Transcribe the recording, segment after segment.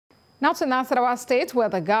Now to Nasarawa State, where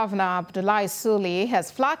the governor, Abdullahi Suli, has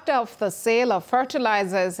flagged off the sale of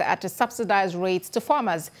fertilizers at a subsidized rates to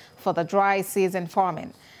farmers for the dry season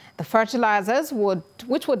farming. The fertilizers,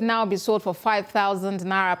 which would now be sold for 5,000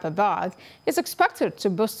 naira per bag, is expected to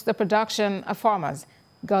boost the production of farmers.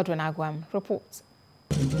 Godwin Agwam reports.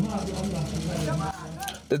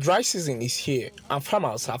 The dry season is here, and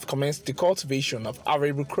farmers have commenced the cultivation of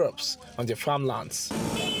arable crops on their farmlands.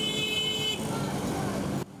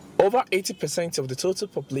 Over 80% of the total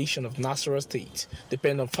population of Nasarawa State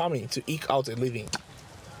depend on farming to eke out a living.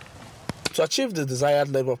 To achieve the desired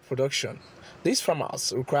level of production, these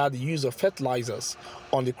farmers require the use of fertilizers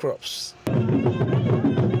on the crops.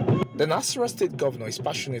 The Nasarawa State governor is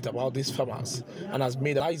passionate about these farmers and has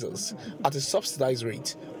made fertilizers at a subsidized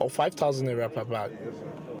rate of 5,000 naira per bag.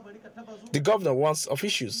 The governor wants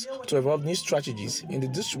officials to evolve new strategies in the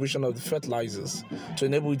distribution of the fertilizers to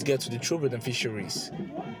enable it to get to the true beneficiaries.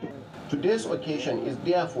 Today's occasion is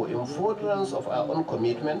therefore in furtherance of our own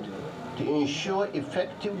commitment to ensure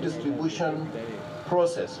effective distribution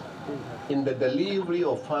process in the delivery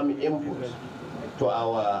of farm inputs to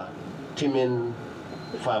our teeming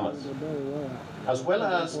farmers, as well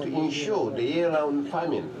as to ensure the year-round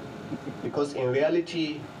farming, because in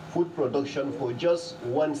reality, food production for just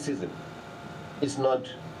one season is not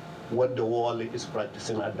what the world is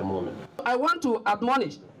practicing at the moment. I want to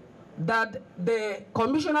admonish that the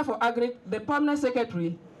Commissioner for Agri, the Permanent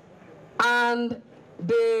Secretary, and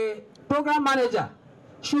the Program Manager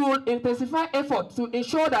should intensify efforts to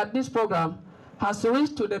ensure that this program has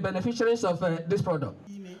reached to the beneficiaries of this product.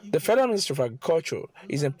 The Federal Ministry of Agriculture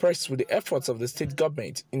is impressed with the efforts of the state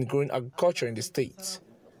government in growing agriculture in the state.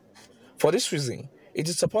 For this reason, it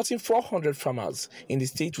is supporting 400 farmers in the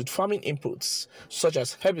state with farming inputs such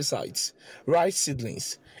as herbicides, rice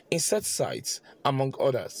seedlings, insecticides, among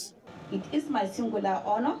others. It is my singular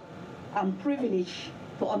honor and privilege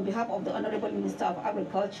to, on behalf of the Honorable Minister of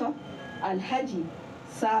Agriculture, Alhaji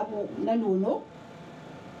Sabu Nanuno,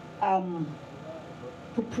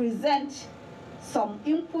 to present some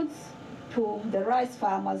inputs to the rice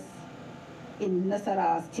farmers in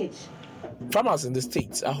Nasarawa State. Farmers in the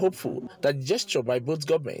state are hopeful that the gesture by both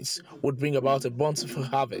governments would bring about a bountiful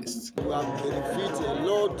harvest. We have benefited a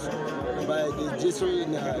lot by the gesture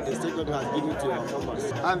the state government has given to our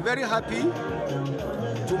farmers. I'm very happy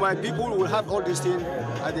to my people who will have all these things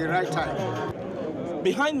at the right time.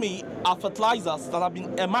 Behind me are fertilizers that have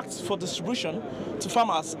been earmarked for distribution to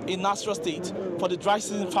farmers in Nasarawa State for the dry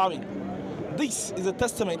season farming. This is a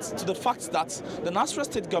testament to the fact that the Nasarawa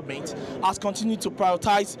State government has continued to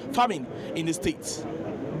prioritize farming in the state.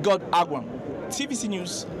 God Agwam, TVC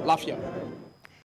News, Lafia.